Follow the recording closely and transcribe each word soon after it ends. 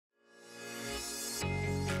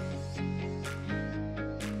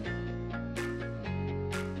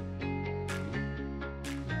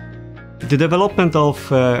The development of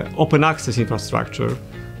open access infrastructure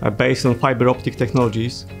based on fiber optic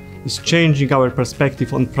technologies is changing our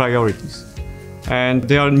perspective on priorities. And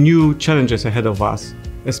there are new challenges ahead of us,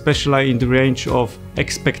 especially in the range of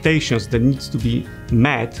expectations that needs to be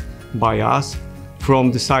met by us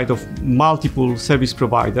from the side of multiple service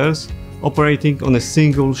providers operating on a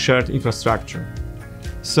single shared infrastructure.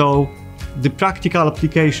 So the practical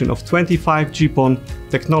application of 25G PON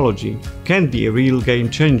technology can be a real game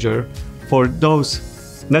changer for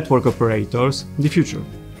those network operators in the future.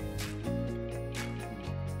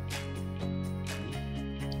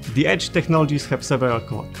 The edge technologies have several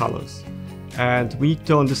colors, and we need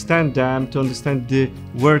to understand them, to understand the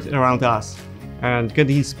world around us, and get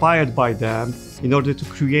inspired by them in order to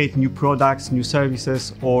create new products, new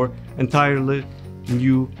services, or entirely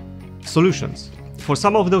new solutions. For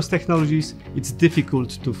some of those technologies, it's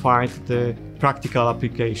difficult to find the practical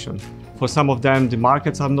application. For some of them, the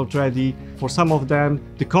markets are not ready. For some of them,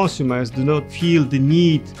 the consumers do not feel the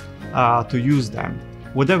need to use them.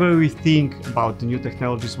 Whatever we think about the new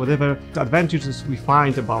technologies, whatever advantages we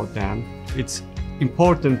find about them, it's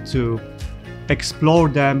important to explore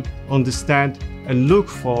them, understand, and look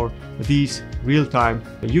for these real-time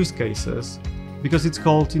use cases, because it's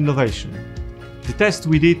called innovation. The test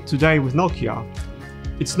we did today with Nokia,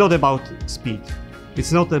 it's not about speed.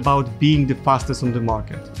 It's not about being the fastest on the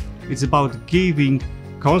market. It's about giving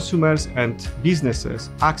consumers and businesses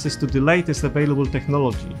access to the latest available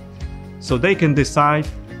technology, so they can decide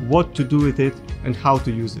what to do with it and how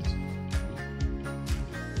to use it.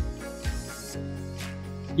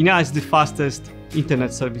 INEA is the fastest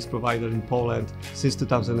internet service provider in Poland since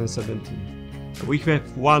 2017. We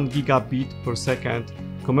have 1 gigabit per second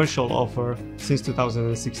commercial offer since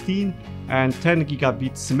 2016 and 10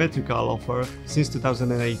 gigabit symmetrical offer since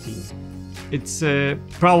 2018. It's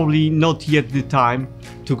probably not yet the time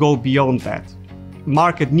to go beyond that.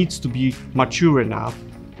 Market needs to be mature enough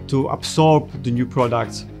to absorb the new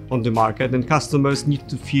products on the market, and customers need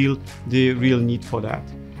to feel the real need for that.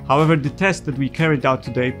 However, the test that we carried out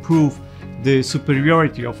today proved the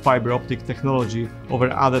superiority of fiber optic technology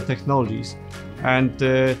over other technologies, and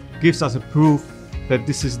gives us a proof that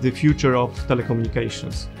this is the future of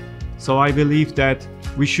telecommunications. So I believe that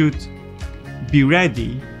we should be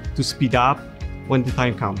ready to speed up when the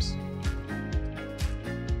time comes.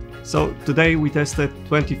 So today we tested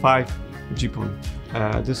 25G PON.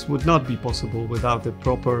 This would not be possible without a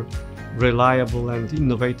proper, reliable and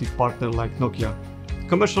innovative partner like Nokia.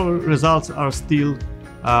 Commercial results are still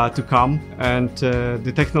to come, and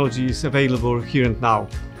the technology is available here and now.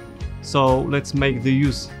 So let's make the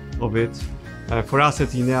use of it. For us at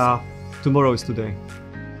INEA, tomorrow is today.